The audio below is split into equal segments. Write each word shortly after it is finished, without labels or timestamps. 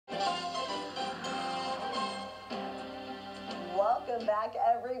Welcome back,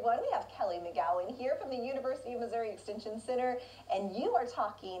 everyone. We have Kelly McGowan here from the University of Missouri Extension Center, and you are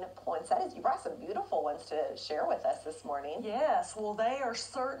talking poinsettias. You brought some beautiful ones to share with us this morning. Yes, well, they are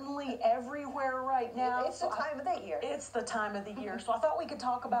certainly everywhere right now. It's the time of the year. It's the time of the year. So I thought we could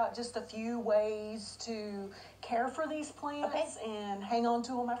talk about just a few ways to care for these plants and hang on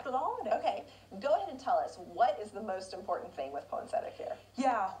to them after the holiday. Okay, go ahead and tell us, what is the most important thing with poinsettia care?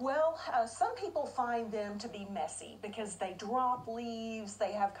 Yeah, well, some people find them to be messy because they drop leaves,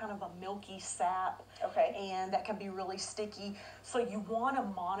 they have kind of a milky sap, and that can be really sticky. So you want to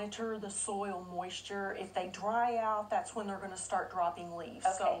monitor the soil moisture. If they dry out, that's when they're going to start dropping leaves.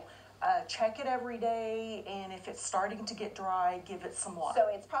 So check it every day, and if it's starting to get dry, give it some water. So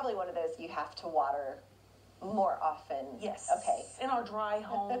it's probably one of those you have to water more often. Yes. Okay. In our dry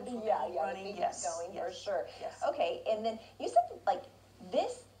homes. Running. Yes. Going for sure. Yes. Okay, and then you said like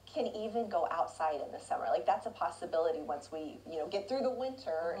this can even go outside in the summer. Like that's a possibility once we, get through the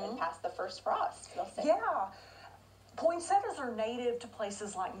winter and past the first frost. Yeah. Poinsettias are native to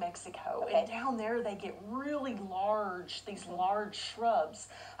places like Mexico, and down there they get really large, these large shrubs.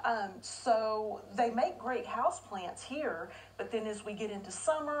 So they make great houseplants here, but then as we get into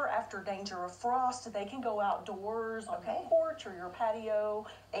summer, after danger of frost, they can go outdoors on your porch or your patio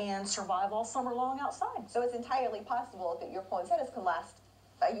and survive all summer long outside. So it's entirely possible that your poinsettias can last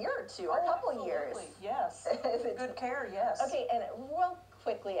a year or two, or a couple of years. Yes. Good care, yes. Okay, and real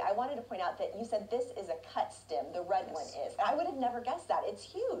quickly, I wanted to point out that you said this is a cut stem, the red one is. I would have never guessed that. It's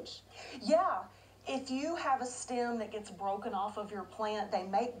huge. Yeah. If you have a stem that gets broken off of your plant, they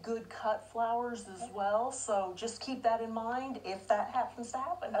make good cut flowers as well. So just keep that in mind if that happens to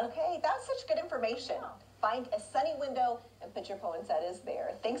happen. Okay, that's such good information. Yeah. Find a sunny window and put your poinsettias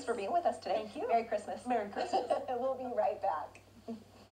there. Thanks for being with us today. Thank you. Merry Christmas. Merry Christmas. We'll be right back.